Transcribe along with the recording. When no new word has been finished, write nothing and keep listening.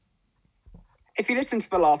If you listen to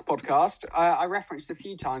the last podcast, I referenced a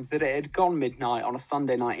few times that it had gone midnight on a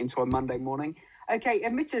Sunday night into a Monday morning. Okay,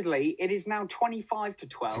 admittedly, it is now 25 to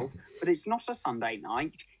 12, but it's not a Sunday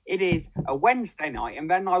night. It is a Wednesday night, and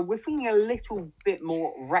Ben and I, we're feeling a little bit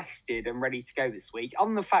more rested and ready to go this week, other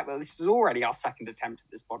than the fact that this is already our second attempt at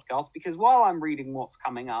this podcast, because while I'm reading what's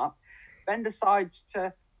coming up, Ben decides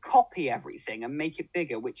to copy everything and make it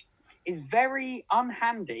bigger, which is very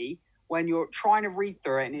unhandy when you're trying to read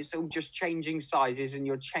through it and it's all just changing sizes and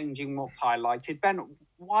you're changing what's highlighted. Ben,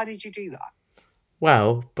 why did you do that?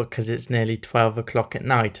 Well, because it's nearly 12 o'clock at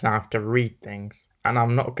night and I have to read things. And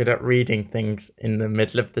I'm not good at reading things in the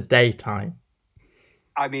middle of the daytime.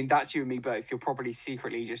 I mean, that's you and me both. You're probably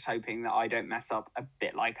secretly just hoping that I don't mess up a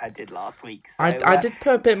bit like I did last week. So I did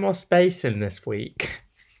put a bit more space in this week.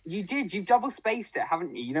 You did. You've double spaced it,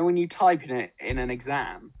 haven't you? You know when you type in it in an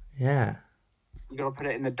exam, Yeah. you got to put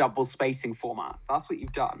it in the double spacing format. That's what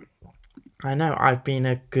you've done. I know, I've been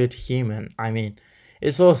a good human. I mean,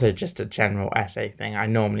 it's also just a general essay thing. I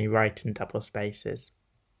normally write in double spaces.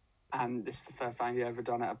 And this is the first time you've ever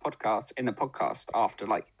done it in a podcast after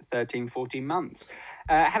like 13, 14 months.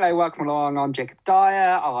 Hello, welcome along. I'm Jacob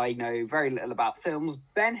Dyer. I know very little about films.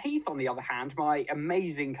 Ben Heath, on the other hand, my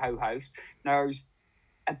amazing co-host, knows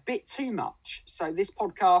a bit too much. So this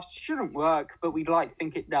podcast shouldn't work, but we'd like to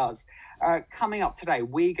think it does. Coming up today,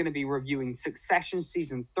 we're going to be reviewing Succession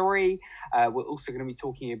Season 3. We're also going to be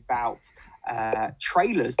talking about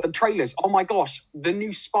trailers. The trailers. Oh my gosh, the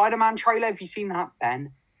new Spider-Man trailer. Have you seen that,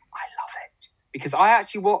 Ben? I love it. Because I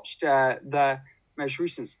actually watched the most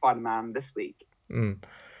recent Spider-Man this week. Can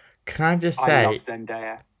I just I love say,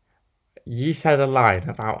 Zendaya. you said a line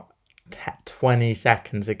about 20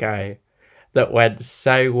 seconds ago that went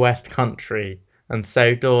so West Country and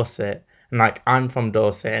so Dorset. And like, I'm from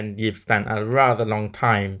Dorset and you've spent a rather long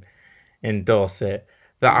time in Dorset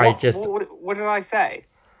that What did I say?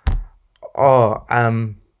 Oh,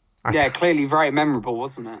 Yeah, clearly very memorable,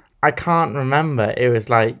 wasn't it? I can't remember. It was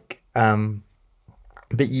like,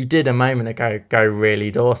 but you did a moment ago go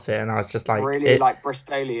really Dorset, and I was just like, really like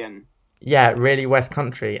Bristolian. Yeah, really West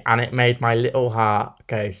Country, and it made my little heart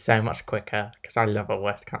go so much quicker because I love a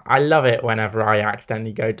West Country. I love it whenever I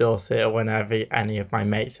accidentally go Dorset or whenever any of my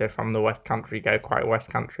mates are from the West Country go quite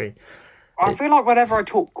West Country. I feel like whenever I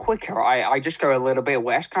talk quicker, I just go a little bit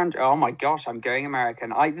West Country. Oh my gosh, I'm going American.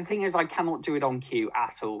 The thing is, I cannot do it on cue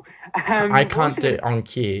at all. I can't do it on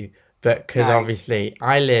cue, but because obviously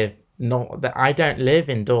I don't live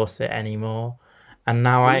in Dorset anymore, and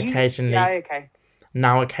now occasionally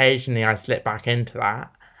I slip back into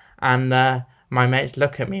that, and my mates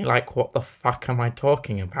look at me like, what the fuck am I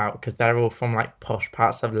talking about? Because they're all from like posh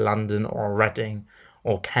parts of London or Reading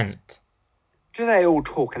or Kent. Do they all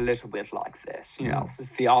talk a little bit like this? You know, this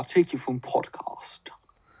is the Articulum podcast.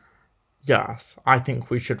 Yes, I think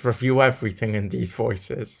we should review everything in these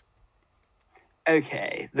voices.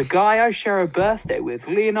 Okay, the guy I share a birthday with,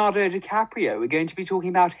 Leonardo DiCaprio. We're going to be talking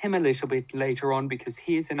about him a little bit later on because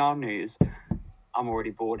he is in our news. I'm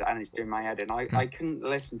already bored and it's doing my head in. I couldn't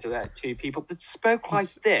listen to that two people that spoke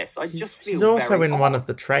like this. I just feel he's also very in odd. One of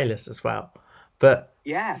the trailers as well. But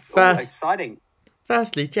yes, exciting.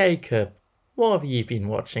 Firstly, Jacob, what have you been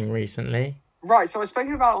watching recently? Right, so I've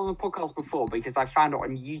spoken about it on the podcast before because I found it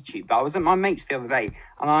on YouTube. But I was at my mate's the other day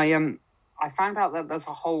and I found out that there's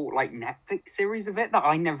a whole like Netflix series of it that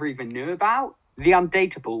I never even knew about. The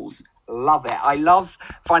Undateables. Love it. I love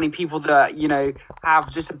finding people that, you know,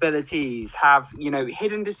 have disabilities, have, you know,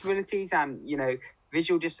 hidden disabilities and, you know,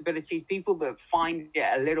 visual disabilities, people that find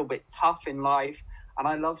it a little bit tough in life. And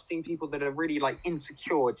I love seeing people that are really like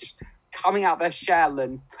insecure, just coming out their shell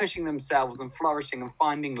and pushing themselves and flourishing and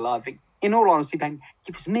finding love. In all honesty, Ben,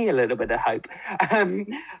 gives me a little bit of hope.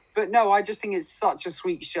 But no, I just think it's such a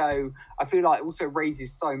sweet show. I feel like it also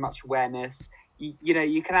raises so much awareness. You know,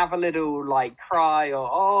 you can have a little like cry or,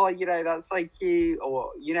 oh, you know, that's so cute, or,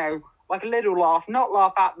 you know, like a little laugh, not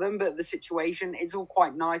laugh at them, but the situation. It's all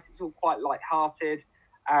quite nice. It's all quite lighthearted.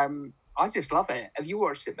 I just love it. Have you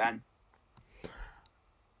watched it, Ben?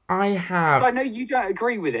 I have. I know you don't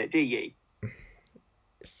agree with it, do you?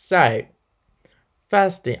 So,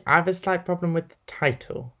 firstly, I have a slight problem with the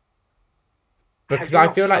title. Because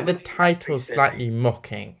I feel like the title's slightly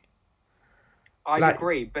mocking. I'd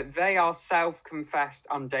agree, but they are self-confessed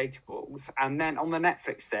undateables, and then on the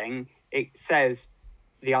Netflix thing, it says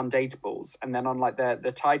the undateables, and then on like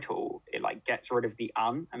the title, it like gets rid of the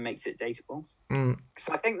and makes it dateables. Because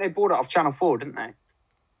I think they bought it off Channel 4, didn't they?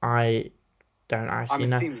 I don't actually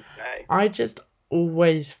know. I'm assuming so. I just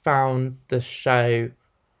always found the show.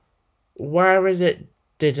 Where is it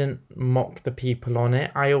didn't mock the people on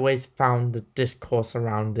it. I always found the discourse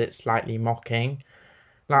around it slightly mocking.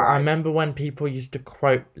 Like, I Right. remember when people used to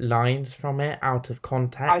quote lines from it out of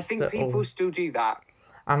context. I think people still do that.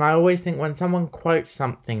 And I always think when someone quotes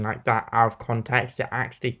something like that out of context, it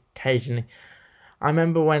actually occasionally... I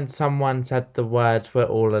remember when someone said the words, "We're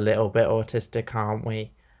all a little bit autistic, aren't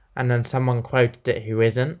we?" And then someone quoted it who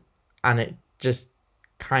isn't. And it just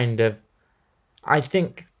kind of... I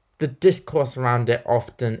think the discourse around it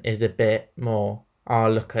often is a bit more, "Oh,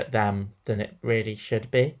 look at them," than it really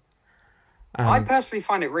should be. I personally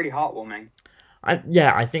find it really heartwarming. I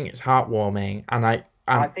think it's heartwarming, and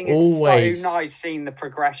I think it's so nice seeing the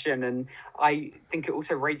progression, and I think it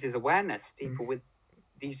also raises awareness for people with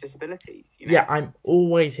these disabilities. Yeah, I'm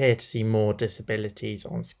always here to see more disabilities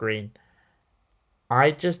on screen.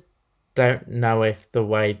 I just don't know if the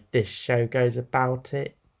way this show goes about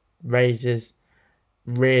it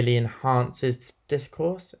really enhances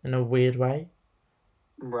discourse in a weird way.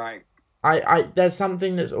 Right. There's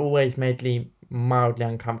something that's always made me mildly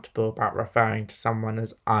uncomfortable about referring to someone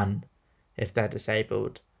as if they're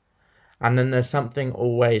disabled. And then there's something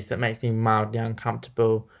always that makes me mildly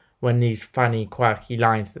uncomfortable when these funny, quirky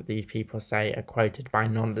lines that these people say are quoted by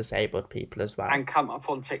non-disabled people as well. And come up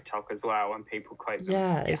on TikTok as well when people quote them.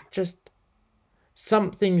 Yeah, it's just...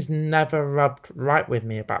 something's never rubbed right with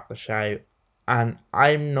me about the show. And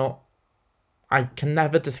I can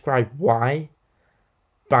never describe why,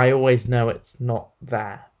 but I always know it's not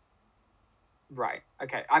there. Right.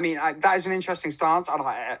 Okay. I mean, that is an interesting stance, and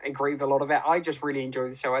I agree with a lot of it. I just really enjoy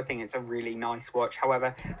the show. I think it's a really nice watch.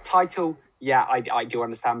 However, title, yeah, I do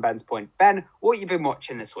understand Ben's point. Ben, what have you been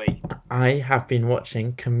watching this week? I have been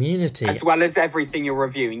watching Community. As well as everything you're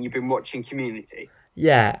reviewing, you've been watching Community.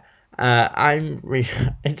 Yeah.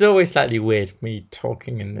 It's always slightly weird me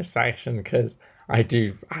talking in this section because I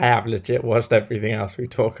have legit watched everything else we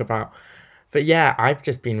talk about. But yeah, I've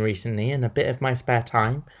just been recently, in a bit of my spare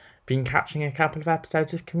time, been catching a couple of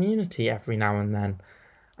episodes of Community every now and then.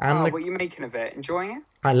 And what are you making of it? Enjoying it?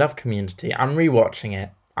 I love Community. I'm rewatching it.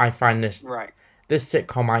 I find this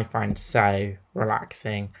sitcom I find so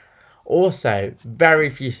relaxing. Also, very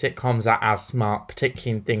few sitcoms are as smart,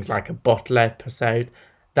 particularly in things like a bottle episode.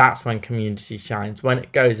 That's when Community shines. When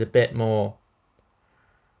it goes a bit more...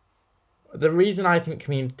 The reason I think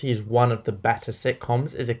Community is one of the better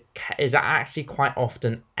sitcoms is it actually quite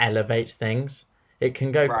often elevates things. It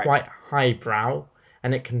can go quite highbrow,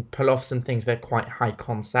 and it can pull off some things that are quite high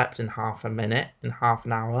concept in half a minute, in half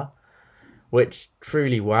an hour, which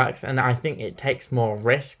truly works. And I think it takes more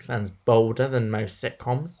risks and is bolder than most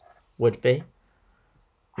sitcoms would be.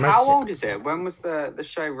 How old is it? When was the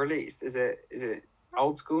show released? Is it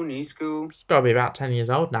old school, new school? It's got to be about 10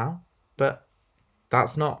 years old now, but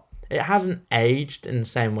that's not... It hasn't aged in the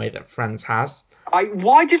same way that Friends has.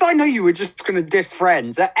 Why did I know you were just going to diss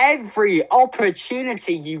Friends at every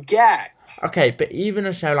opportunity you get? Okay, but even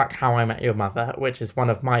a show like How I Met Your Mother, which is one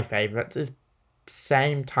of my favourites, is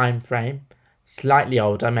same time frame, slightly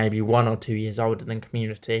older, maybe 1 or 2 years older than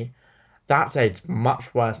Community. That's aged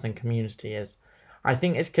much worse than Community is. I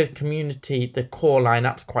think it's because Community, the core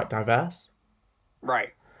lineup's quite diverse.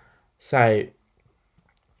 Right. So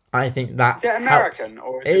I think that is it American helps.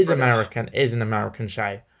 Or is it British? American. It is an American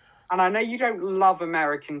show. And I know you don't love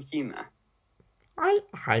American humour.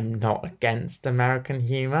 I'm not against American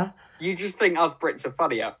humour. You just think us Brits are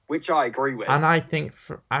funnier, which I agree with. And I think,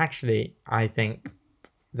 I think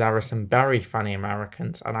there are some very funny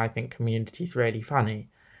Americans, and I think Community's really funny.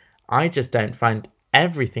 I just don't find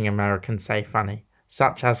everything Americans say funny,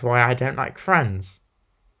 such as why I don't like Friends.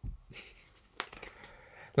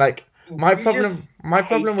 Like, my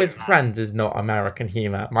problem with Friends is not American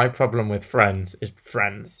humour. My problem with Friends is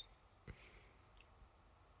Friends.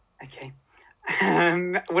 Okay.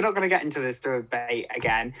 We're not going to get into this debate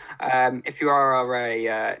again. If you are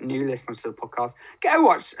a new listener to the podcast,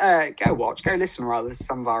 go listen rather to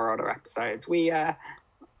some of our other episodes. I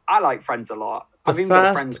like Friends a lot. I've even got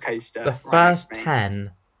a Friends coaster. The first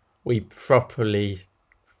 10, we properly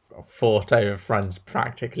fought over Friends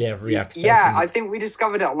practically every episode. Yeah, I think we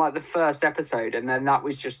discovered it on like the first episode, and then that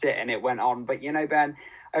was just it, and it went on. But you know, Ben,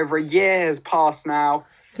 over a year has passed now.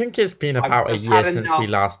 I think it's been about a year since we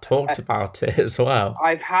last talked about it as well.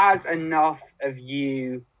 I've had enough of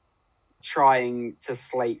you trying to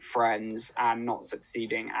slate Friends and not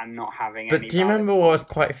succeeding and not having any... But do you remember what was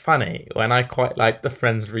quite funny? When I quite liked the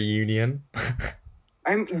Friends reunion.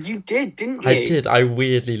 You did, didn't you? I did. I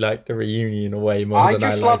weirdly liked the reunion way more than I liked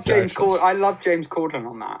just love James Corden. I love James Corden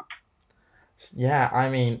on that. Yeah, I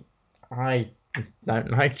mean, I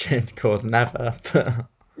don't like James Corden ever, but...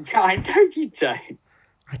 Yeah, I know you don't.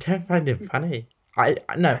 I don't find him funny.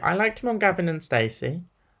 I liked him on Gavin and Stacey,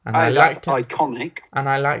 and I Oh, that's liked him, iconic. and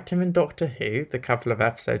I liked him in Doctor Who, the couple of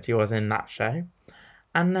episodes he was in that show.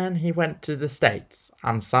 And then he went to the States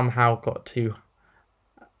and somehow got to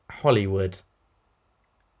Hollywood.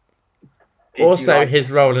 Did you Also, like his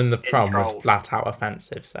him role in The in Prom was Trolls? flat out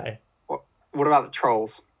offensive, so What about the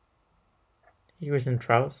Trolls? he was in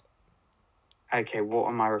Trolls. Okay, what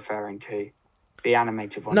am I referring to? The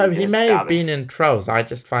animated one. No, he may have been in Trolls. I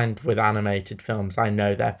just find with animated films, I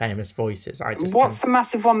know their famous voices. What's the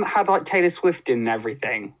massive one that had like Taylor Swift in and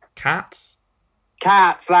everything? Cats?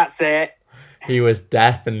 Cats, that's it. He was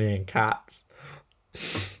definitely in Cats.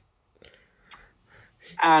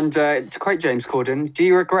 And to quote James Corden, do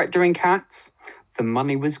you regret doing Cats? The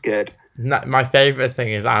money was good. No, my favourite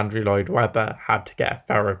thing is Andrew Lloyd Webber had to get a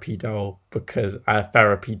therapy dog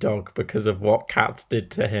because of what Cats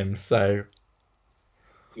did to him. So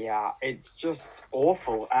Yeah, it's just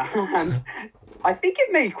awful. And I think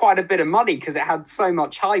it made quite a bit of money because it had so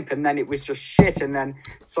much hype and then it was just shit. And then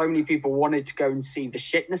so many people wanted to go and see the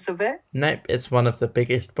shitness of it. nope, it's one of the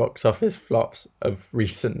biggest box office flops of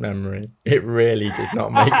recent memory. It really did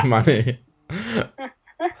not make money.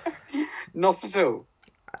 Not at all.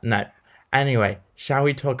 No. Anyway, shall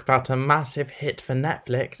we talk about a massive hit for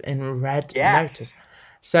Netflix in Red Notice?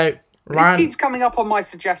 So this keeps coming up on my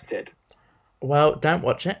suggested. Well, don't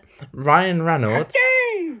watch it. Ryan Reynolds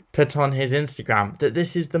Yay! put on his Instagram that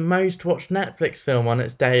this is the most watched Netflix film on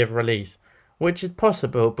its day of release, which is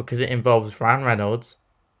possible because it involves Ryan Reynolds,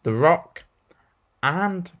 The Rock,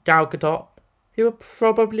 and Gal Gadot, who are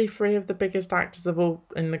probably three of the biggest actors of all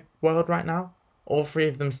in the world right now. All three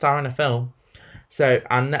of them star in a film. So,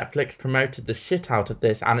 and Netflix promoted the shit out of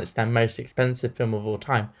this, and it's their most expensive film of all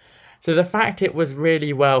time. So the fact it was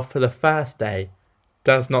really well for the first day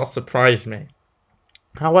does not surprise me.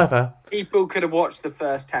 However, people could have watched the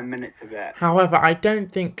first 10 minutes of it. However, I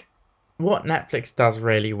don't think what Netflix does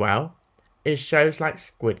really well is shows like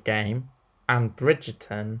Squid Game and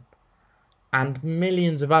Bridgerton and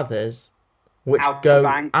millions of others which Outer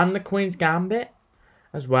Banks. And The Queen's Gambit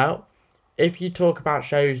as well. If you talk about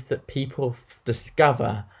shows that people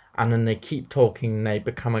discover and then they keep talking and they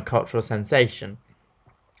become a cultural sensation,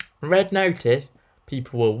 Red Notice,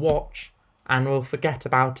 people will watch and will forget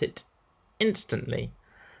about it instantly.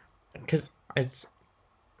 Because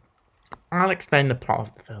I'll explain the plot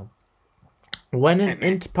of the film. When an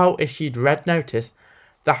Interpol issued Red Notice,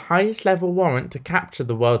 the highest level warrant to capture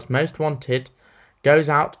the world's most wanted goes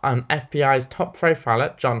out on FBI's top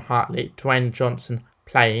profiler, John Hartley. Dwayne Johnson,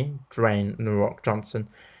 playing Dwayne "The Rock" Johnson,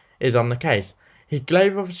 is on the case. His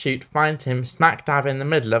global pursuit finds him smack dab in the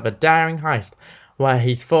middle of a daring heist where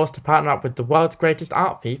he's forced to partner up with the world's greatest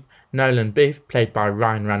art thief, Nolan Booth, played by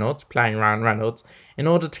Ryan Reynolds, in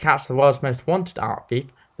order to catch the world's most wanted art thief,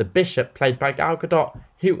 the Bishop, played by Gal Gadot,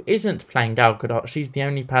 who isn't playing Gal Gadot. She's the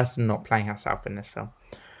only person not playing herself in this film.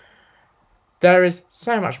 There is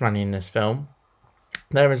so much money in this film.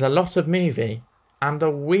 There is a lot of movie and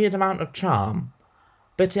a weird amount of charm,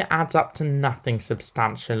 but it adds up to nothing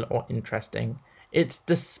substantial or interesting. It's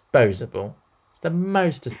disposable. It's the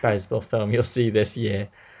most disposable film you'll see this year.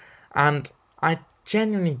 And I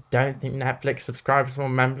genuinely don't think Netflix subscribers will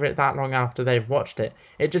remember it that long after they've watched it.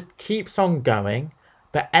 It just keeps on going,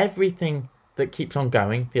 but everything that keeps on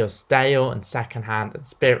going feels stale and secondhand and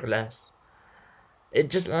spiritless. It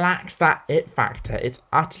just lacks that it factor. It's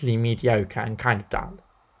utterly mediocre and kind of dull.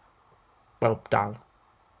 Well, dull.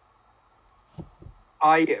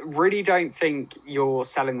 I really don't think you're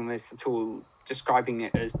selling on this at all, describing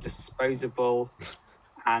it as disposable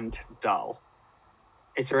and dull.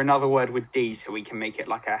 Is there another word with D so we can make it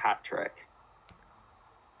like a hat trick?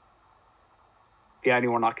 The only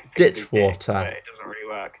one I can think Ditch of is water. but it doesn't really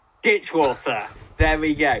work. Ditch water. There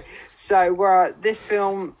we go. So this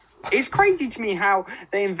film, it's crazy to me how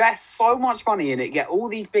they invest so much money in it, get all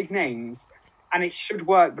these big names, and it should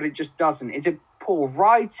work, but it just doesn't. Is it poor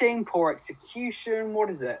writing, poor execution?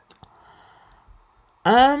 What is it?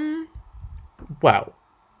 Well,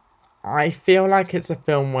 I feel like it's a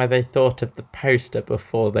film where they thought of the poster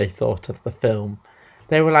before they thought of the film.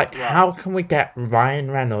 They were like, how can we get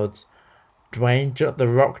Ryan Reynolds, Dwayne "The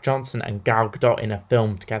Rock" Johnson, and Gal Gadot in a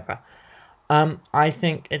film together? I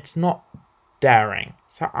think it's not daring.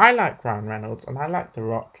 So I like Ryan Reynolds, and I like The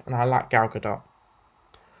Rock, and I like Gal Gadot.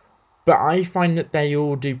 But I find that they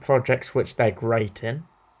all do projects which they're great in,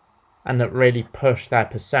 and that really push their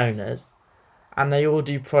personas. And they all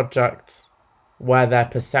do projects where their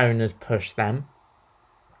personas push them.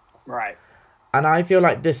 Right. And I feel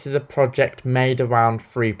like this is a project made around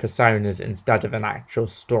three personas instead of an actual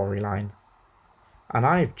storyline. And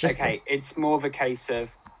I've just... Okay, it's more of a case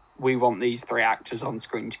of we want these three actors on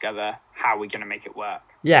screen together. How are we going to make it work?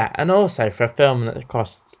 Yeah, and also for a film that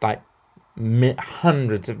costs like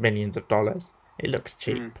hundreds of millions of dollars, it looks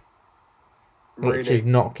cheap, which is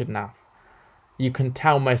Really? not good enough. You can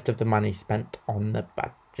tell most of the money spent on the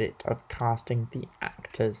budget of casting the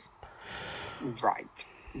actors. Right.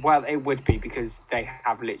 Well, it would be because they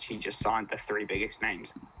have literally just signed the three biggest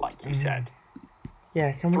names, like you said.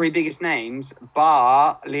 Yeah, Three biggest names,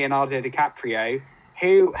 bar Leonardo DiCaprio,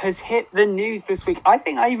 who has hit the news this week. I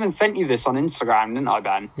think I even sent you this on Instagram, didn't I,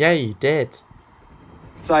 Ben? Yeah, you did.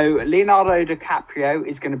 So Leonardo DiCaprio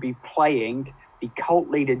is going to be playing the cult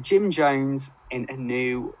leader Jim Jones in a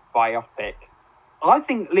new biopic. I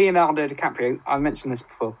think Leonardo DiCaprio, I mentioned this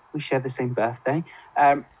before, we share the same birthday.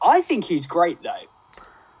 I think he's great, though.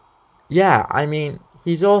 Yeah, I mean,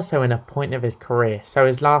 he's also in a point of his career. So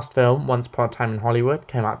his last film, Once Upon a Time in Hollywood,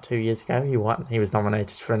 came out 2 years ago. He won. He was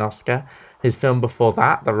nominated for an Oscar. His film before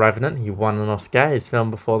that, The Revenant, he won an Oscar. His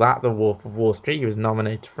film before that, The Wolf of Wall Street, he was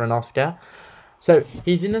nominated for an Oscar. So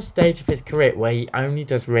he's in a stage of his career where he only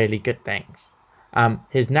does really good things.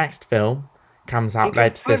 His next film comes out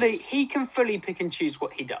later this... He can fully pick and choose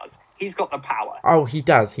what he does. He's got the power. Oh, he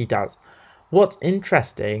does. What's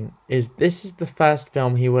interesting is this is the first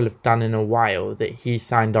film he will have done in a while that he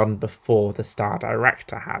signed on before the star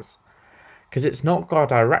director has. Because it's not got a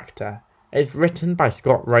director. It's written by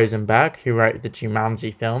Scott Rosenberg, who wrote the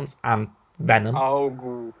Jumanji films and Venom.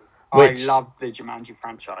 Oh, I love the Jumanji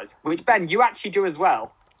franchise. Which, Ben, you actually do as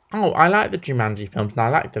well. Oh, I like the Jumanji films and I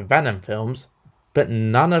like the Venom films. But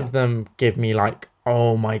none of them give me like,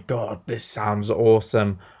 oh my god, this sounds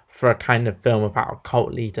awesome, for a kind of film about a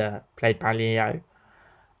cult leader played by Leo.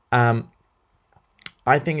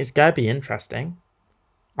 I think it's going to be interesting.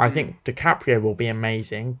 I think DiCaprio will be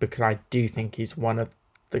amazing because I do think he's one of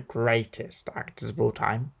the greatest actors of all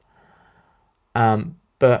time.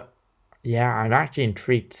 But yeah, I'm actually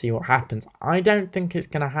intrigued to see what happens. I don't think it's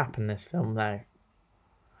going to happen this film though,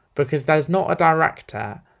 because there's not a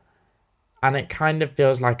director, and it kind of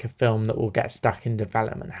feels like a film that will get stuck in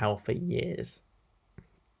development hell for years.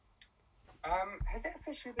 Has it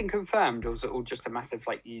officially been confirmed, or is it all just a massive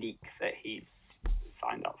leak that he's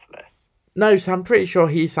signed up for this? No, so I'm pretty sure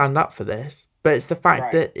he signed up for this, but it's the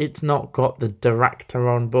fact that it's not got the director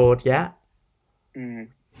on board yet.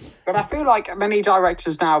 But I feel like many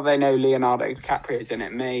directors now, they know Leonardo DiCaprio's in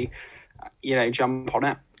it, may, jump on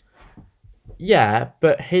it. Yeah,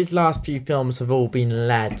 but his last few films have all been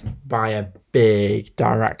led by a big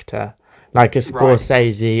director, like a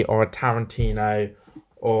Scorsese or a Tarantino,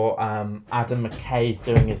 or Adam McKay's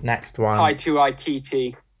doing his next one. Taika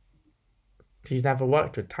Waititi. He's never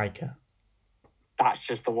worked with Taika. That's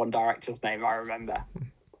just the one director's name I remember.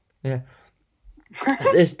 Yeah.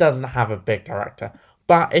 This doesn't have a big director.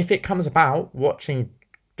 But if it comes about, watching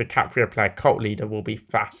DiCaprio play a cult leader will be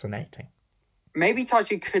fascinating. Maybe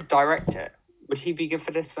Taika could direct it. Would he be good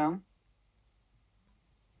for this film?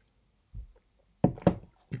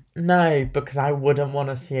 No, because I wouldn't want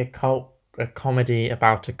to see a comedy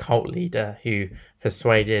about a cult leader who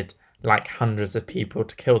persuaded hundreds of people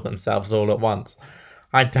to kill themselves all at once.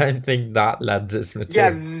 I don't think that lends its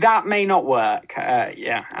material. Yeah, that may not work.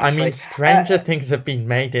 Yeah, actually. I mean, stranger things have been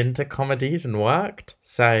made into comedies and worked,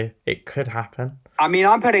 so it could happen. I mean,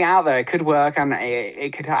 I'm putting it out there. It could work and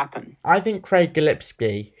it could happen. I think Craig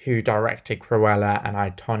Gillespie, who directed Cruella and I,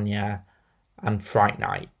 Tonya and Fright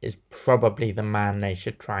Night, is probably the man they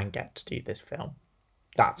should try and get to do this film.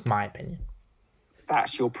 That's my opinion.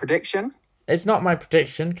 That's your prediction? It's not my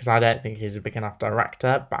prediction because I don't think he's a big enough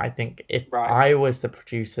director, but I think if I was the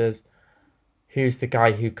producers, who's the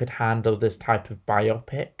guy who could handle this type of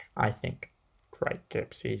biopic, I think Craig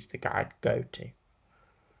Gillespie is the guy I'd go to.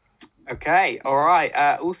 Okay, all right.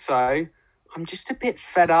 Also, I'm just a bit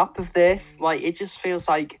fed up of this. It just feels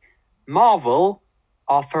like Marvel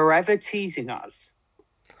are forever teasing us.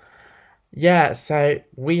 Yeah, so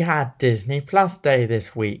we had Disney Plus Day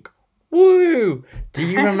this week. Woo! Do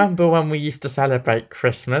you remember when we used to celebrate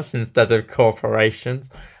Christmas instead of corporations?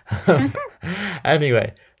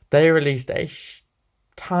 Anyway, they released a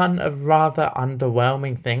ton of rather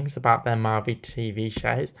underwhelming things about their Marvel TV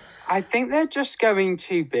shows. I think they're just going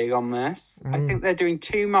too big on this. I think they're doing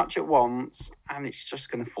too much at once, and it's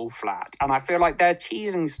just going to fall flat. And I feel like they're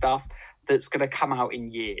teasing stuff that's going to come out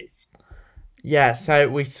in years. Yeah, so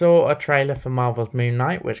we saw a trailer for Marvel's Moon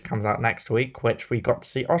Knight, which comes out next week, which we got to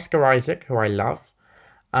see Oscar Isaac, who I love.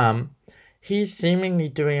 He's seemingly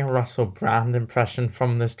doing a Russell Brand impression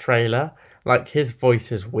from this trailer. His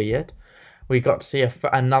voice is weird. We got to see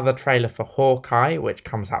another trailer for Hawkeye, which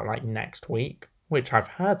comes out next week, which I've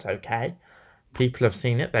heard's okay. people have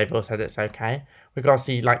seen it. They've all said it's okay. We got to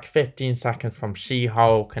see like 15 seconds from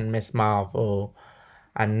She-Hulk and Miss Marvel,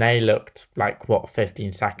 and they looked like what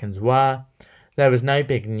 15 seconds were. There was no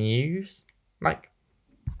big news. Like,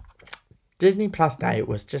 Disney Plus Day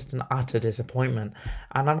was just an utter disappointment,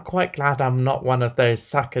 and I'm quite glad I'm not one of those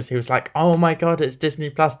suckers who was like, oh my god, it's Disney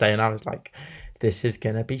Plus Day, and I was like, this is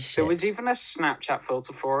gonna be shit. There was even a Snapchat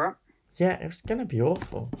filter for it. Yeah, it was gonna be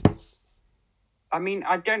awful. I mean,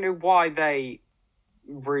 I don't know why they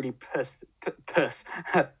really push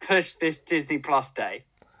this Disney Plus Day.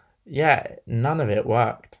 Yeah, none of it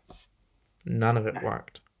worked.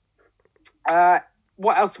 Worked.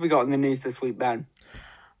 What else have we got in the news this week, Ben?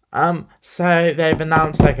 So they've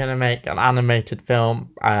announced they're going to make an animated film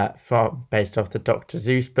based off the Dr.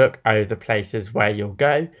 Seuss book, Oh, the Places Where You'll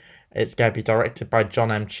Go. It's going to be directed by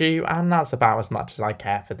John M. Chu, and that's about as much as I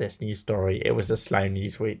care for this news story. It was a slow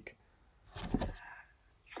news week.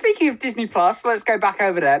 Speaking of Disney Plus, let's go back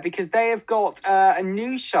over there because they have got a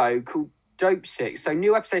new show called Dopesick. So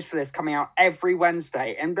new episodes for this coming out every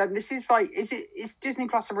Wednesday, and this is like, it's Disney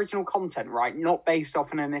Plus original content, right? Not based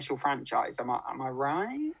off an initial franchise. Am I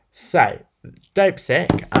right? So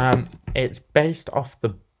Dopesick, it's based off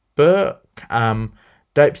the book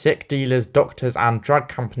Dopesick: Dealers, Doctors, and Drug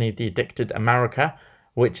Company: The Addicted America,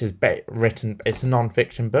 which is written. It's a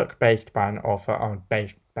non-fiction book based by an author on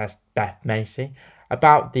Beth Macy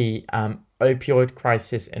about the opioid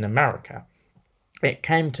crisis in America. It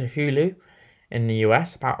came to Hulu in the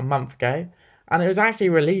US about a month ago, and it was actually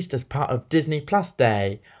released as part of Disney Plus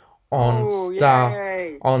Day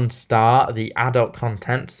on Star, the adult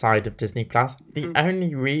content side of Disney Plus. The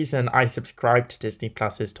only reason I subscribe to Disney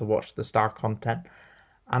Plus is to watch the Star content,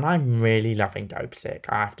 and I'm really loving Dopesick,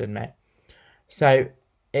 I have to admit. So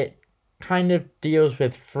it kind of deals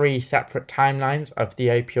with 3 separate timelines of the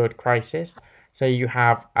opioid crisis. So you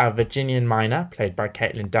have a Virginian miner, played by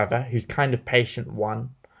Caitlin Dever, who's kind of patient 1,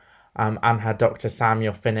 and her Dr.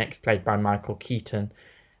 Samuel Phoenix, played by Michael Keaton,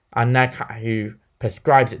 and who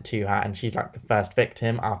prescribes it to her, and she's like the first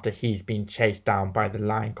victim after he's been chased down by the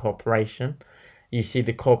Lion Corporation. You see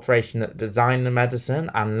the corporation that designed the medicine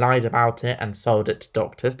and lied about it and sold it to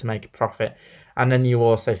doctors to make a profit. And then you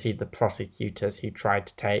also see the prosecutors who tried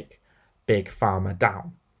to take Big Pharma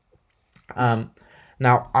down.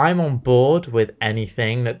 Now, I'm on board with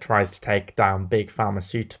anything that tries to take down big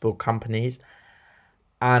pharmaceutical companies,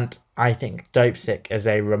 and I think Dopesick is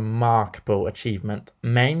a remarkable achievement,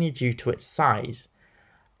 mainly due to its size.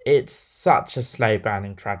 It's such a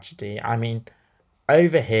slow-burning tragedy. I mean,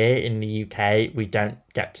 over here in the UK, we don't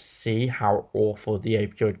get to see how awful the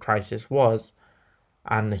opioid crisis was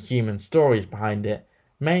and the human stories behind it,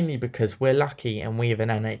 mainly because we're lucky and we have an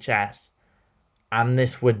NHS. And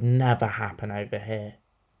this would never happen over here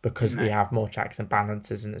because we have more checks and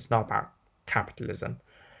balances, and it's not about capitalism.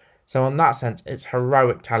 So in that sense, it's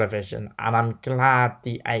heroic television, and I'm glad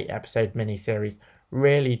the 8-episode miniseries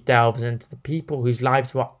really delves into the people whose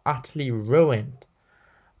lives were utterly ruined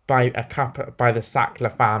by the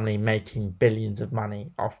Sackler family making billions of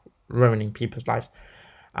money off ruining people's lives.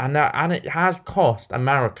 And it has cost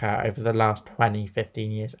America over the last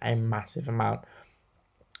 20-15 years a massive amount,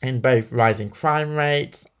 in both rising crime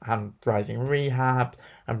rates and rising rehab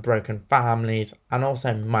and broken families, and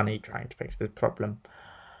also money trying to fix this problem.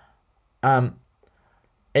 I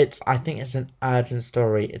think it's an urgent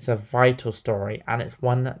story, it's a vital story, and it's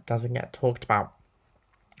one that doesn't get talked about.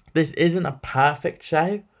 This isn't a perfect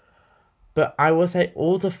show, but I will say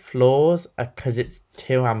all the flaws are because it's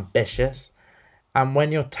too ambitious, and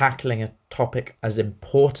when you're tackling a topic as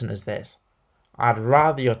important as this, I'd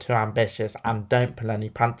rather you're too ambitious and don't pull any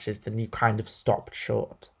punches than you kind of stopped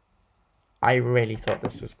short. I really thought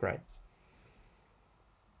this was great.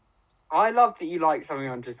 I love that you like something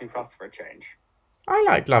on Disney Plus for a change. I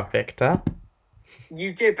liked Love, Victor.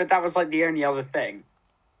 You did, but that was like the only other thing.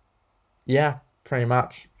 Yeah, pretty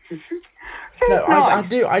much. So it's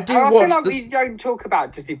nice. I do I watch feel like we don't talk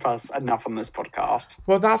about Disney Plus enough on this podcast.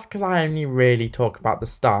 Well, that's because I only really talk about the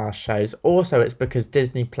Star shows. Also, it's because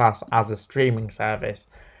Disney Plus as a streaming service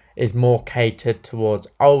is more catered towards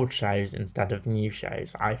old shows instead of new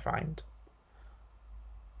shows, I find.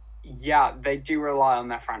 Yeah, they do rely on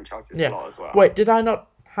their franchises a lot as well. Wait,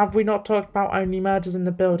 have we not talked about Only Murders in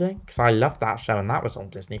the Building? Because I love that show and that was on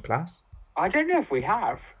Disney Plus. I don't know if we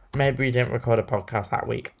have. Maybe we didn't record a podcast that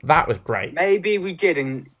week. That was great. Maybe we did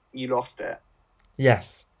and you lost it.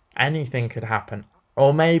 Yes, anything could happen.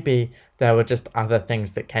 Or maybe there were just other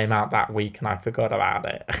things that came out that week and I forgot about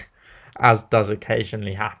it. As does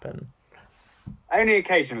occasionally happen. Only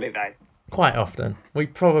occasionally, though. Quite often. We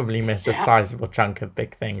probably miss a sizable chunk of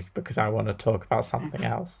big things because I want to talk about something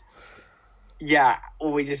else. Yeah,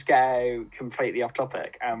 or we just go completely off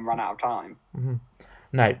topic and run out of time.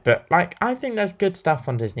 No, but like I think there's good stuff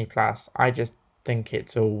on Disney Plus. I just think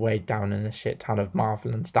it's all weighed down in a shit ton of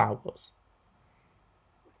Marvel and Star Wars.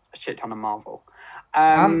 A shit ton of Marvel.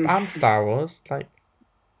 And Star Wars, like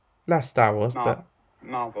less Star Wars, Mar- but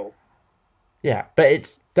Marvel. yeah,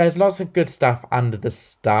 but there's lots of good stuff under the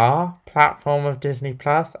Star platform of Disney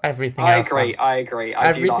Plus. Everything I else, agree. I agree.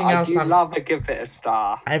 everything I else, do love a good bit of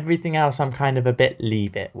Star. everything else, I'm kind of a bit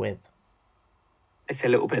leave it with. It's a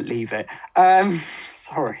little bit leave it.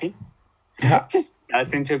 Sorry. Yeah. Just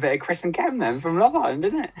burst into a bit of Chris and Ken then from Love Island,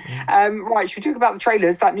 didn't it? Right, should we talk about the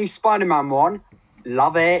trailers? That new Spider-Man one.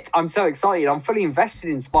 Love it. I'm so excited. I'm fully invested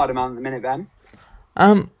in Spider-Man at the minute, Ben.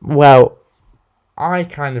 Well, I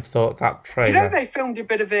kind of thought that You know trailer. they filmed a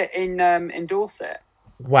bit of it in Dorset.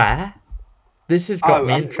 Where? This has got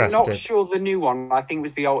me I'm not interested. sure the new one. I think it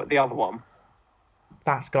was the other one.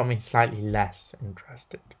 That's got me slightly less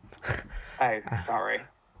interested. Oh, sorry.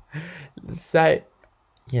 So,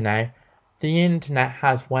 you know, the internet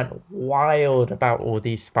has went wild about all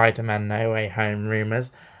these Spider-Man No Way Home rumors,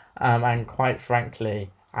 and quite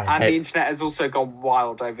frankly, And the internet has also gone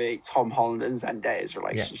wild over Tom Holland and Zendaya's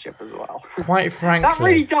relationship as well. quite frankly, That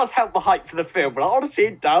really does help the hype for the film. Like, honestly,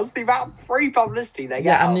 it does. The amount of free publicity they get.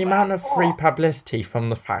 yeah, and out the there. amount of free publicity from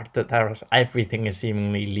the fact that everything is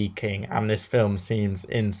seemingly leaking, and this film seems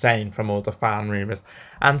insane from all the fan rumors,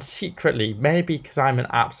 and secretly, maybe because I'm an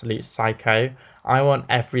absolute psycho, I want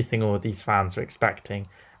everything all these fans are expecting,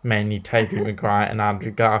 mainly Tobey Maguire and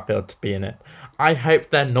Andrew Garfield, to be in it. I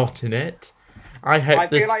hope they're not in it. I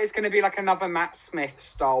feel like it's going to be like another Matt Smith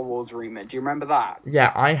Star Wars rumor. Do you remember that?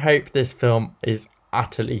 Yeah, I hope this film is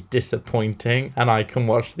utterly disappointing and I can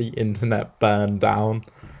watch the internet burn down.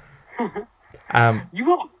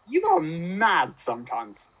 You are mad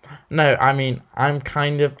sometimes. No, I mean,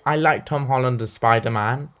 I like Tom Holland as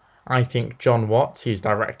Spider-Man. I think John Watts, who's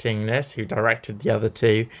directing this, who directed the other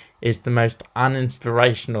two, is the most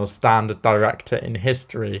uninspirational standard director in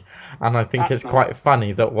history. And I think That's it's quite nice.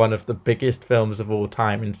 funny that one of the biggest films of all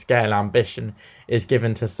time in scale ambition is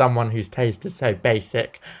given to someone whose taste is so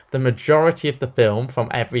basic. The majority of the film, from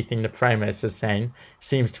everything the promos are saying,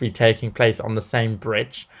 seems to be taking place on the same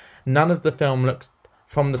bridge. None of the film looks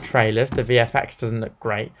from the trailers, the VFX doesn't look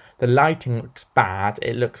great. The lighting looks bad.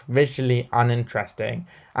 It looks visually uninteresting,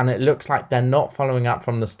 and it looks like they're not following up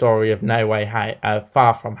from the story of No Way Home,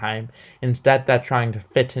 Far From Home. Instead, they're trying to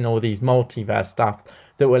fit in all these multiverse stuff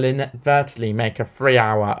that will inadvertently make a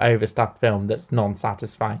 3-hour overstuffed film that's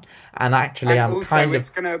non-satisfying. And actually, And also, it's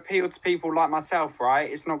going to appeal to people like myself,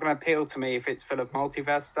 right? It's not going to appeal to me if it's full of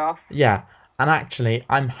multiverse stuff. Yeah. And actually,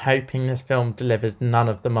 I'm hoping this film delivers none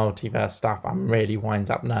of the multiverse stuff and really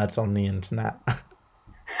winds up nerds on the internet.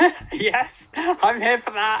 Yes, I'm here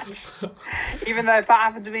for that. Even though if that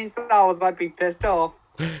happened to me in Star Wars, I'd be pissed off.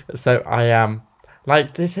 So I am,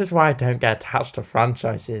 this is why I don't get attached to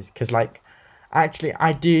franchises. Because, actually,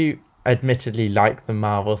 I do admittedly like the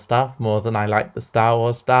Marvel stuff more than I like the Star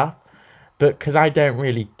Wars stuff. But because I don't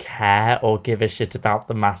really care or give a shit about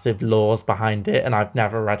the massive laws behind it, and I've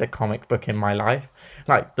never read a comic book in my life,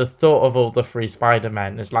 the thought of all the free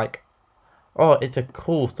Spider-Men is oh, it's a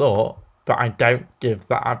cool thought, but I don't give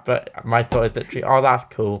that. But my thought is literally, oh, that's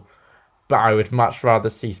cool. But I would much rather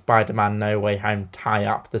see Spider-Man No Way Home tie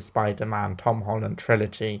up the Spider-Man Tom Holland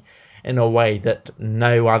trilogy in a way that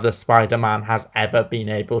no other Spider-Man has ever been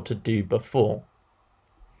able to do before.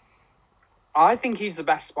 I think he's the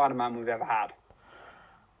best Spider-Man we've ever had.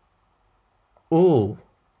 Ooh,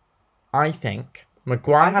 I think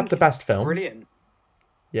Maguire had the best films. Brilliant.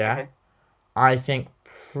 Yeah. Okay. I think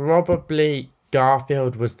probably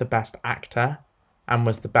Garfield was the best actor and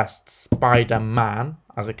was the best Spider-Man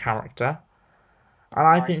as a character. And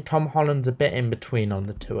I think Tom Holland's a bit in between on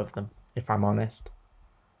the two of them, if I'm honest.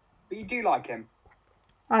 But you do like him?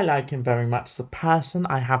 I like him very much as a person.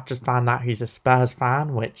 I have just found out he's a Spurs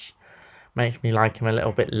fan, which makes me like him a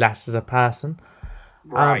little bit less as a person.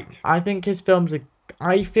 Right. I think his films are...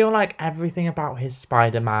 I feel like everything about his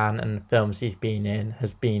Spider-Man and the films he's been in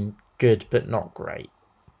has been good but not great.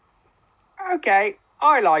 Okay,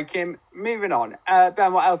 I like him. Moving on.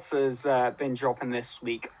 Ben, what else has been dropping this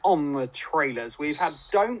week on the trailers? We've had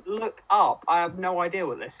Don't Look Up. I have no idea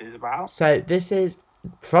what this is about. So this is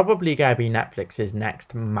probably going to be Netflix's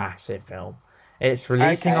next massive film. It's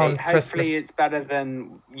releasing on Christmas. Hopefully it's better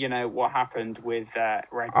than, what happened with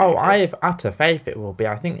Red Oh, Notice. I have utter faith it will be.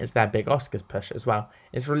 I think it's their big Oscars push as well.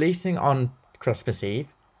 It's releasing on Christmas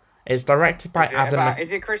Eve. It's directed by Adam...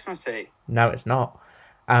 Is it Christmassy? No, it's not.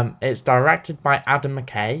 It's directed by Adam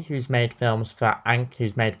McKay, who's made films such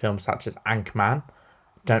as Anchorman,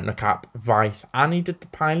 Don't Look Up, Vice, and he did the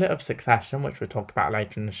pilot of Succession, which we'll talk about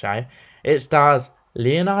later in the show. It stars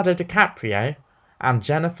Leonardo DiCaprio and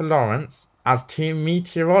Jennifer Lawrence as two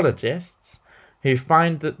meteorologists who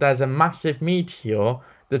find that there's a massive meteor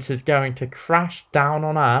that is going to crash down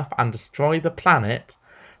on Earth and destroy the planet,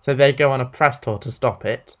 so they go on a press tour to stop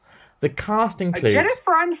it. The cast includes...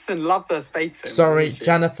 Jennifer Aniston loves her space films. Sorry,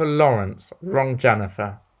 Jennifer Lawrence. Wrong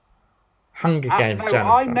Jennifer. Hunger Games no,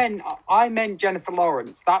 Jennifer. I meant Jennifer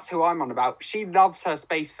Lawrence. That's who I'm on about. She loves her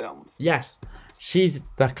space films. Yes, she's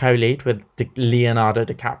the co-lead with Leonardo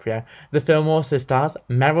DiCaprio. The film also stars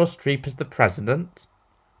Meryl Streep as the president.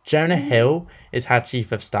 Jonah Hill is her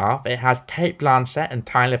chief of staff. It has Cate Blanchett and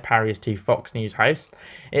Tyler Perry as two Fox News hosts.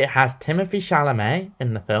 It has Timothée Chalamet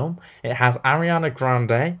in the film. It has Ariana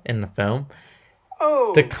Grande in the film.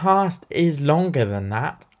 Oh. The cast is longer than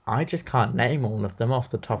that. I just can't name all of them off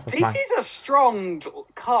the top of my... This is a strong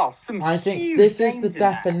cast. I think this is the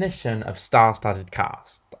definition of star-studded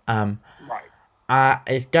cast. Right.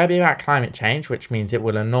 It's going to be about climate change, which means it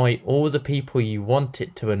will annoy all the people you want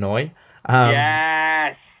it to annoy.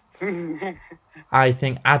 Yes! I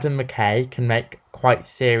think Adam McKay can make quite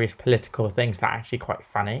serious political things that are actually quite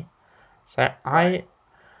funny. So Right.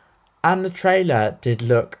 And the trailer did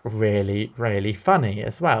look really, really funny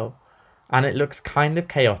as well. And it looks kind of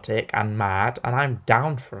chaotic and mad, and I'm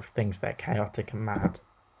down for things that are chaotic and mad.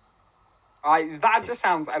 That just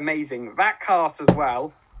sounds amazing. That cast as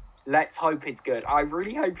well. Let's hope it's good. I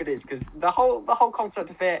really hope it is, because the whole concept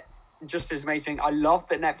of it just is amazing. I love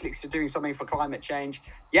that Netflix is doing something for climate change.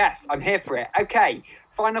 Yes, I'm here for it. Okay,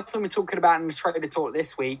 final thing we're talking about in the trailer talk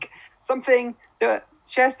this week. Something that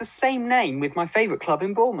shares the same name with my favourite club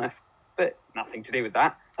in Bournemouth, but nothing to do with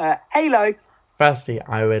that. Halo. Firstly,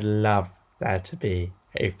 I would love there to be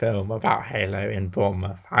a film about Halo in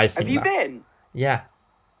Bournemouth. Have you been? Yeah.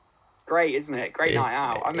 Great, isn't it? Great night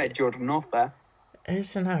out. I met Jordan North there.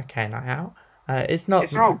 It's an okay night out. It's not.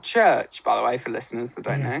 It's an old church, by the way, for listeners that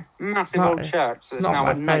don't know. Massive old church. So it's now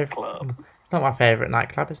a nightclub. It's not my favourite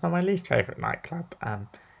nightclub. It's not my least favourite nightclub.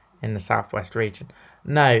 In the southwest region.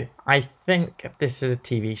 No, I think this is a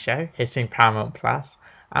TV show hitting Paramount Plus,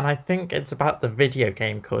 and I think it's about the video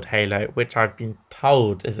game called Halo, which I've been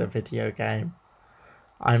told is a video game.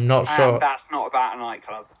 I'm not sure. And that's not about a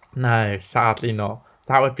nightclub. No, sadly not.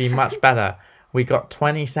 That would be much better. We got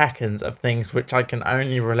 20 seconds of things which I can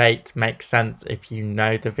only relate make sense if you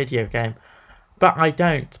know the video game. But I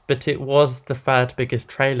don't. But it was the third biggest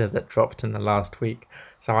trailer that dropped in the last week.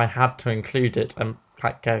 So I had to include it and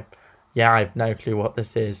go, yeah, I have no clue what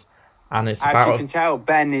this is. And it's As you can tell,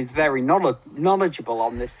 Ben is very knowledgeable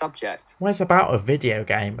on this subject. Well, it's about a video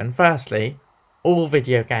game. And firstly, all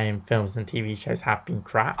video game films and TV shows have been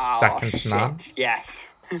crap. Second to none.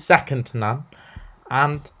 Yes. Second to none.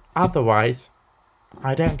 And otherwise,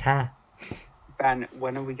 I don't care. Ben,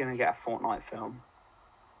 when are we going to get a Fortnite film?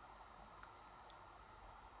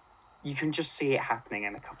 You can just see it happening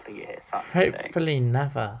in a couple of years. That's Hopefully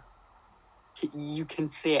never. You can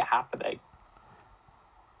see it happening.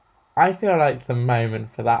 I feel like the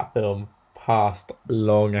moment for that film passed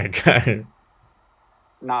long ago.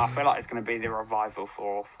 No, I feel like it's going to be the revival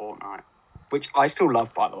for Fortnite, which I still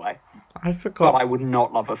love, by the way. I forgot. But I would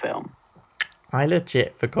not love a film. I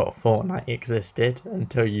legit forgot Fortnite existed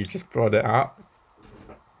until you just brought it up.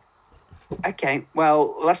 Okay,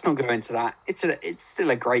 well, let's not go into that. It's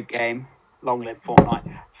still a great game. Long live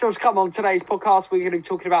Fortnite. So to come on today's podcast, we're going to be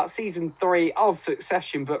talking about season 3 of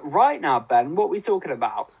Succession. But right now, Ben, what are we talking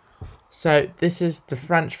about? So this is the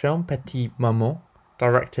French film Petit Maman,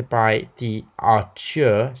 directed by the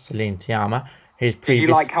auteur Céline Sciamma, who's Did you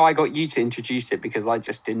like how I got you to introduce it? Because I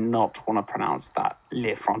just did not want to pronounce that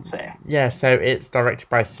Le Français. Yeah, so it's directed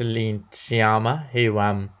by Céline Sciamma, who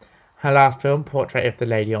her last film, Portrait of the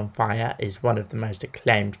Lady on Fire, is one of the most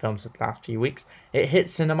acclaimed films of the last few weeks. It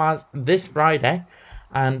hits cinemas this Friday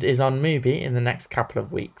and is on Mubi in the next couple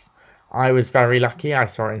of weeks. I was very lucky. I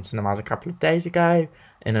saw it in cinemas a couple of days ago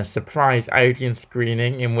in a surprise audience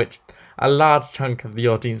screening in which a large chunk of the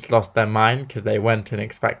audience lost their mind because they went in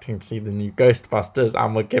expecting to see the new Ghostbusters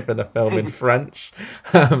and were given a film in French,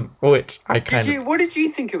 which I What did you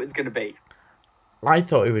think it was going to be? I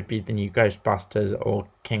thought it would be the new Ghostbusters or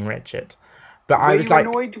King Richard. But Were I was you like...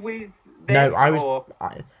 annoyed with No, this? I was...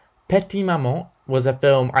 Petit Maman was a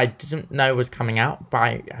film I didn't know was coming out, but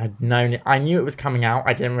I had known it. I knew it was coming out.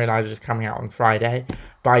 I didn't realise it was coming out on Friday,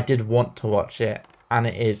 but I did want to watch it. And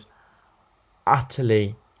it is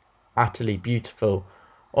utterly, utterly beautiful.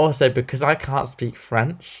 Also, because I can't speak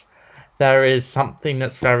French, there is something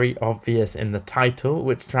that's very obvious in the title,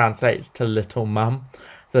 which translates to Little Mum,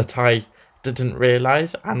 that I didn't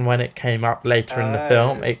realise, and when it came up later in the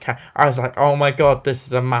film, I was like, oh my god, this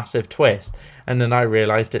is a massive twist. And then I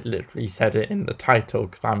realised it literally said it in the title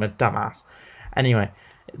because I'm a dumbass. Anyway,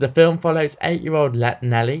 the film follows 8-year-old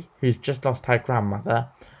Nellie, who's just lost her grandmother,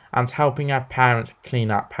 and is helping her parents clean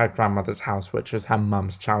up her grandmother's house, which was her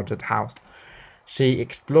mum's childhood house. She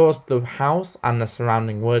explores the house and the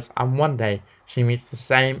surrounding woods, and one day she meets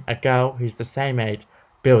a girl who's the same age,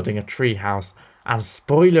 building a tree house. And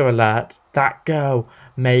spoiler alert, that girl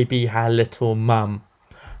may be her little mum,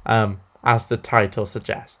 as the title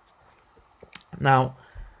suggests. Now,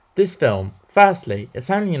 this film, firstly, it's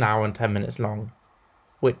only an hour and 10 minutes long,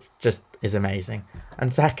 which just is amazing.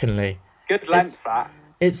 And secondly, good length that.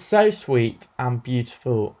 It's so sweet and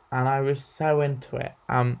beautiful, and I was so into it.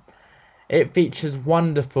 It features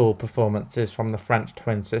wonderful performances from the French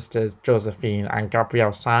twin sisters, Josephine and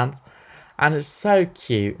Gabrielle Sanz. And it's so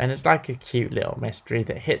cute, and it's like a cute little mystery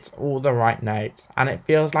that hits all the right notes, and it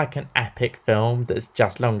feels like an epic film that's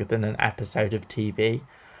just longer than an episode of TV.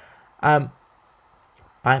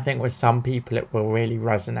 I think with some people it will really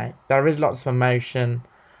resonate. There is lots of emotion,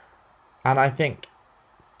 and I think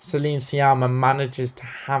Celine Sciamma manages to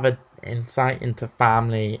have an insight into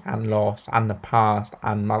family and loss and the past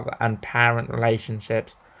and mother and parent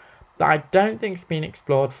relationships that I don't think's been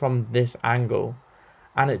explored from this angle.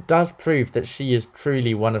 And it does prove that she is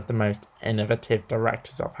truly one of the most innovative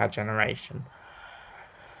directors of her generation.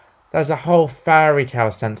 There's a whole fairy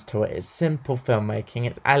tale sense to it. It's simple filmmaking,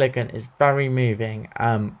 it's elegant, it's very moving.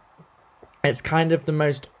 It's kind of the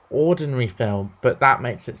most ordinary film, but that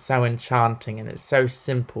makes it so enchanting, and it's so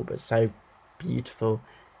simple but so beautiful.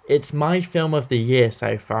 It's my film of the year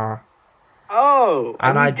so far. Oh,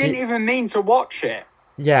 and I didn't even mean to watch it.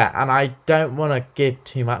 Yeah, and I don't want to give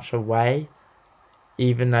too much away,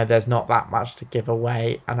 even though there's not that much to give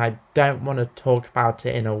away, and I don't want to talk about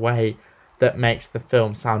it in a way that makes the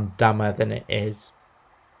film sound dumber than it is,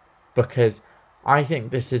 because I think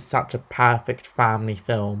this is such a perfect family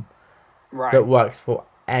film that works for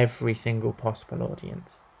every single possible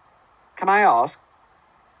audience. Can I ask,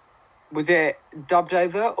 was it dubbed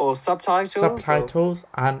over or subtitles? Subtitles,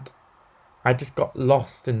 and I just got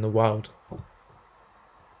lost in the world.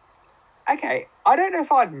 Okay, I don't know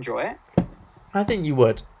if I'd enjoy it. I think you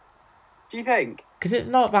would. Do you think? Because it's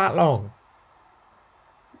not that long.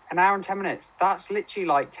 An hour and 10 minutes. That's literally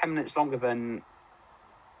like 10 minutes longer than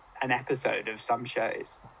an episode of some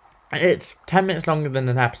shows. It's 10 minutes longer than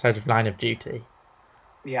an episode of Line of Duty.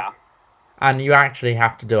 Yeah. And you actually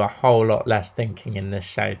have to do a whole lot less thinking in this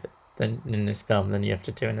show than in this film than you have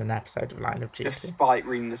to do in an episode of Line of Duty. Despite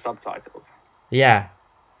reading the subtitles. Yeah.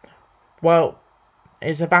 Well,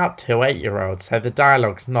 it's about 2 8-year-olds, so the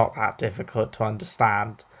dialogue's not that difficult to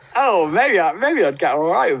understand. Oh, maybe I'd get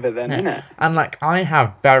alright with it then, innit? And I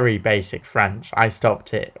have very basic French. I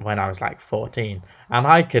stopped it when I was 14, and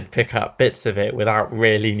I could pick up bits of it without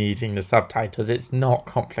really needing the subtitles. It's not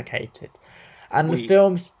complicated. And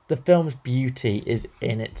the film's beauty is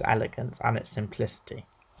in its elegance and its simplicity.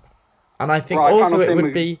 And I think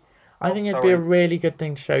it'd be a really good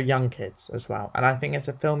thing to show young kids as well. And I think it's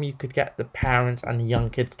a film you could get the parents and young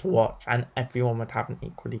kids to watch, and everyone would have an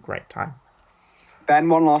equally great time. Ben,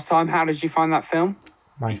 one last time, how did you find that film?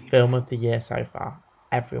 My film of the year so far.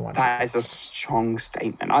 Everyone. That is a strong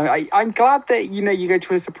statement. I'm glad that, you go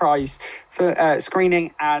to a surprise for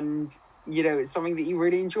screening, and, it's something that you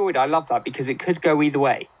really enjoyed. I love that, because it could go either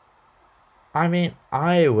way. I mean,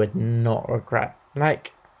 I would not regret.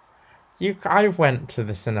 I went to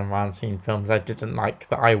the cinema and seen films I didn't like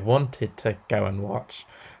that I wanted to go and watch.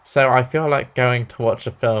 So I feel like going to watch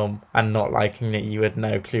a film and not liking it, you had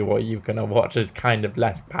no clue what you're going to watch, is kind of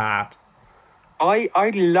less bad.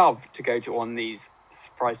 I'd love to go to one of these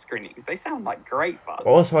surprise screenings. They sound like great fun.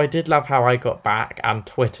 Also, I did love how I got back and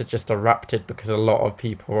Twitter just erupted because a lot of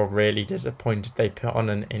people were really disappointed they put on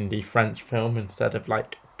an indie French film instead of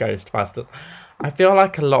Ghostbusters. I feel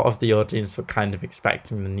like a lot of the audience were kind of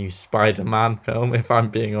expecting the new Spider-Man film, if I'm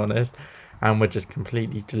being honest, and were just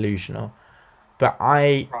completely delusional. But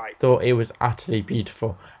I thought it was utterly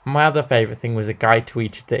beautiful. My other favourite thing was a guy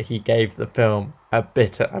tweeted that he gave the film a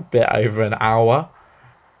bit over an hour.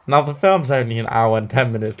 Now, the film's only an hour and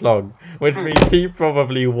 10 minutes long, which means he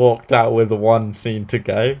probably walked out with one scene to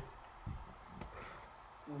go.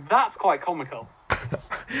 That's quite comical.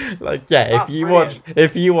 If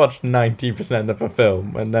you watch 90% of a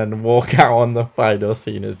film and then walk out on the final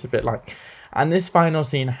scene, it's a bit and this final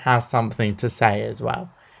scene has something to say as well.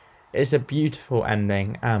 It's a beautiful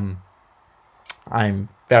ending. I'm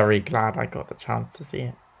very glad I got the chance to see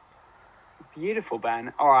it. Beautiful,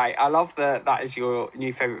 Ben. All right, I love that is your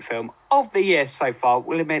new favourite film of the year so far.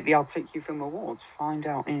 Will it make the I'll Take You Film Awards? Find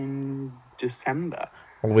out in December.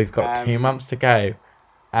 Well, we've got 2 months to go,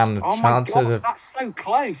 and the Oh my chances gosh, of... that's so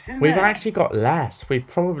close, isn't We've it? actually got less. We've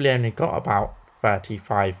probably only got about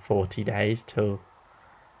 35, 40 days till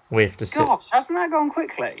we have to sit... Gosh, hasn't that gone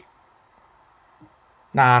quickly?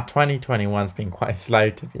 Nah, 2021's been quite slow,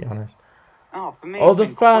 to be honest. Oh, for me, Or it's the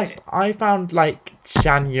been first, quick. I found like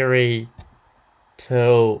January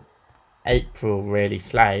till April really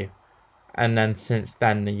slow, and then since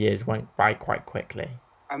then the years went by quite quickly.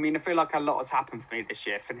 I mean, I feel like a lot has happened for me this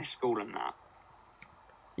year. Finished school and that.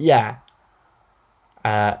 Yeah.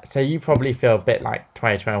 So you probably feel a bit like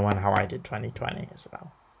 2021 how I did 2020 as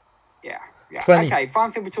well. Yeah. 20 Okay,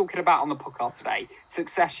 final thing we're talking about on the podcast today.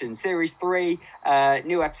 Succession, Series 3.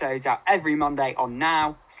 New episodes out every Monday on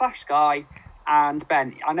Now/Sky. And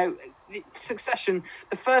Ben, I know Succession,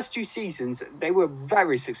 the first 2 seasons, they were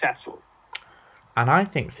very successful. And I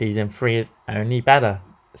think season 3 is only better.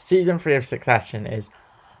 Season 3 of Succession is,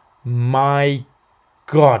 my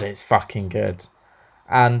God, it's fucking good.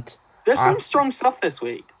 And There's some strong stuff this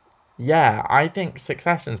week. yeah, I think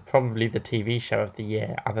Succession is probably the TV show of the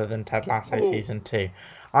year, other than Ted Lasso season 2.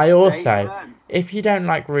 I also, if you don't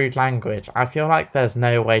like rude language, I feel like there's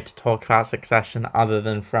no way to talk about Succession other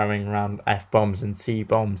than throwing around F-bombs and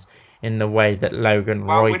C-bombs in the way that Logan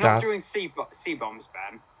Well, Roy we're does. not doing C-bombs,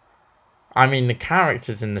 Ben. I mean, the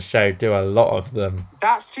characters in the show do a lot of them.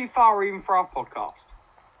 That's too far even for our podcast.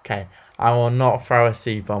 Okay, I will not throw a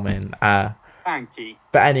C-bomb in. Thank you.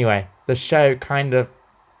 But anyway, the show kind of,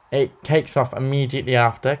 it takes off immediately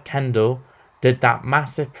after Kendall did that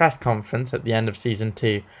massive press conference at the end of season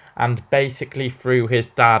 2 and basically threw his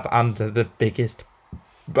dad under the biggest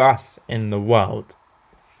bus in the world.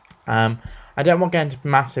 I don't want to get into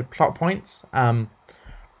massive plot points,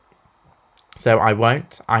 so I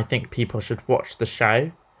won't. I think people should watch the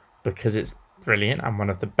show because it's brilliant and one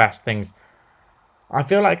of the best things. I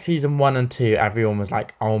feel like season 1 and 2, everyone was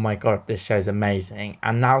like, oh my God, this show's amazing.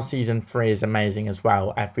 And now season 3 is amazing as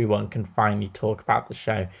well. Everyone can finally talk about the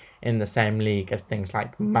show in the same league as things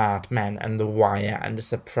like Mad Men and The Wire and The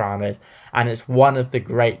Sopranos. And it's one of the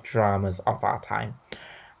great dramas of our time.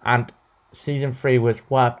 And season 3 was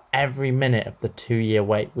worth every minute of the 2-year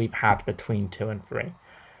wait we've had between 2 and 3.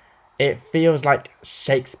 It feels like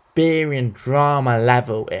Shakespearean drama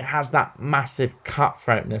level. It has that massive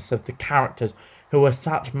cutthroatness of the characters who are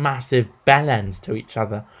such massive bellends to each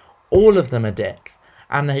other. All of them are dicks,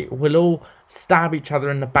 and they will all stab each other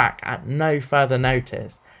in the back at no further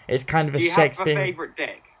notice. It's kind of Do you have a favourite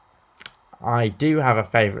dick? I do have a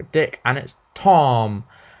favourite dick, and it's Tom,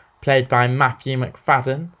 played by Matthew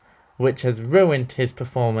McFadden, which has ruined his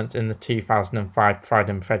performance in the 2005 Pride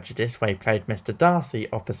and Prejudice, where he played Mr. Darcy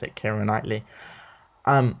opposite Keira Knightley.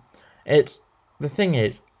 The thing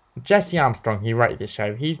is, Jesse Armstrong, he wrote this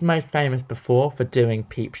show. He's most famous before for doing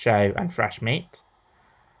Peep Show and Fresh Meat.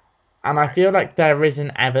 And I feel like there is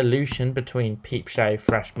an evolution between Peep Show,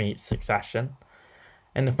 Fresh Meat, Succession.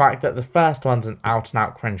 In the fact that the first one's an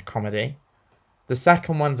out-and-out cringe comedy. The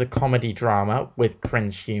second one's a comedy drama with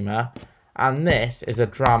cringe humour. And this is a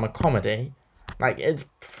drama comedy. Like, it's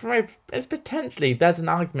potentially, there's an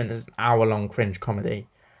argument as an hour-long cringe comedy.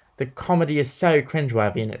 The comedy is so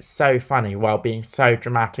cringeworthy and it's so funny while being so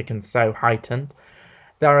dramatic and so heightened.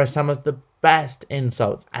 There are some of the best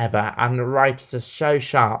insults ever, and the writers are so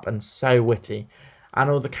sharp and so witty.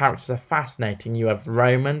 And all the characters are fascinating. You have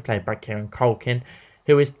Roman, played by Kieran Culkin,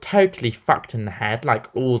 who is totally fucked in the head,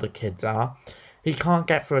 like all the kids are. He can't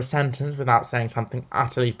get through a sentence without saying something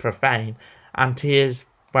utterly profane. And he is,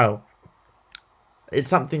 well, it's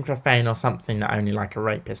something profane or something that only like a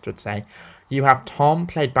rapist would say. You have Tom,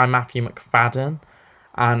 played by Matthew McFadden,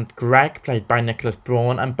 and Greg, played by Nicholas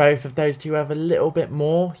Braun, and both of those two have a little bit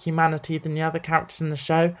more humanity than the other characters in the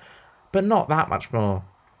show, but not that much more.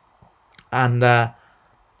 And the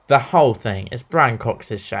whole thing is Brian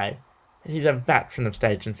Cox's show. He's a veteran of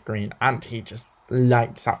stage and screen, and he just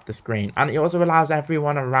lights up the screen. And he also allows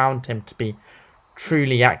everyone around him to be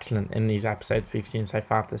truly excellent in these episodes we've seen so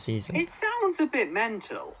far of the season. It sounds a bit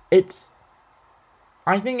mental.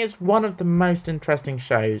 I think it's one of the most interesting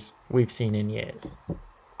shows we've seen in years.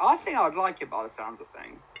 I think I'd like it by the sounds of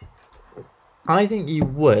things. I think you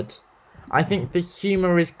would. I think the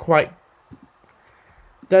humour is quite...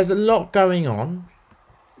 There's a lot going on.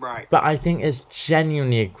 Right. But I think it's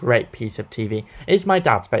genuinely a great piece of TV. It's my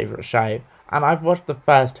dad's favourite show. And I've watched the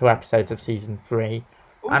first 2 episodes of season 3.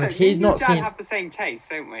 Also, and he's not seen... have the same taste,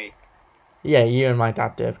 don't we? Yeah, you and my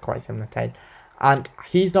dad do have quite similar taste. And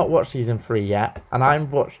he's not watched season 3 yet, and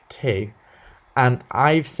I've watched 2. And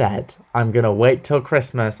I've said I'm going to wait till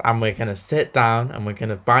Christmas and we're going to sit down and we're going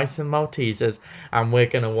to buy some Maltesers and we're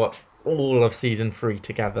going to watch all of season 3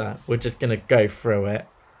 together. We're just going to go through it.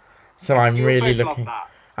 So You'll both love that.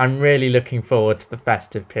 I'm really looking forward to the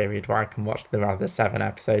festive period where I can watch the other 7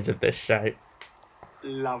 episodes of this show.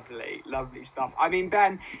 Lovely, lovely stuff. I mean,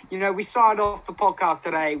 Ben, we started off the podcast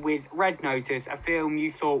today with Red Notice, a film you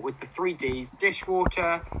thought was the 3Ds,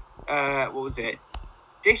 dishwater, what was it?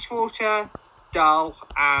 Dishwater, dull,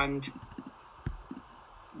 and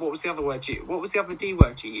what was the other D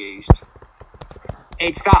word you used?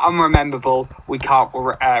 It's that unrememberable. We can't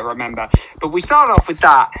remember. But we started off with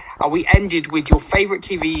that, and we ended with your favourite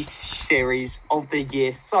TV series of the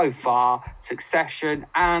year so far, Succession,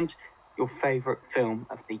 and your favourite film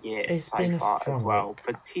of the year so far as well,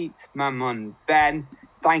 Petite Maman. Ben,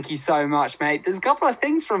 thank you so much, mate. There's a couple of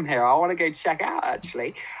things from here I want to go check out,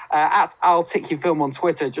 actually. At I'll Tick You Film on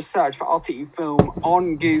Twitter, just search for I'll Tick You Film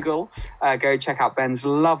on Google. Go check out Ben's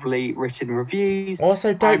lovely written reviews.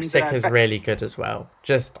 Also, Dopesick is really good as well.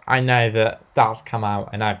 Just, I know that's come out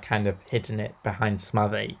and I've kind of hidden it behind some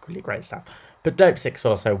other equally great stuff. But Dopesick's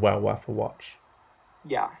also well worth a watch.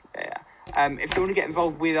 Yeah. If you want to get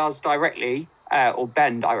involved with us directly, or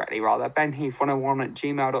Ben directly rather,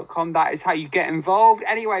 benheath101@gmail.com. That is how you get involved.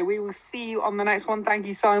 Anyway, we will see you on the next one. Thank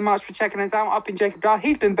you so much for checking us out. I've been Jacob Dyer.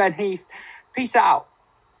 He's been Ben Heath. Peace out.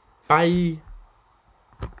 Bye.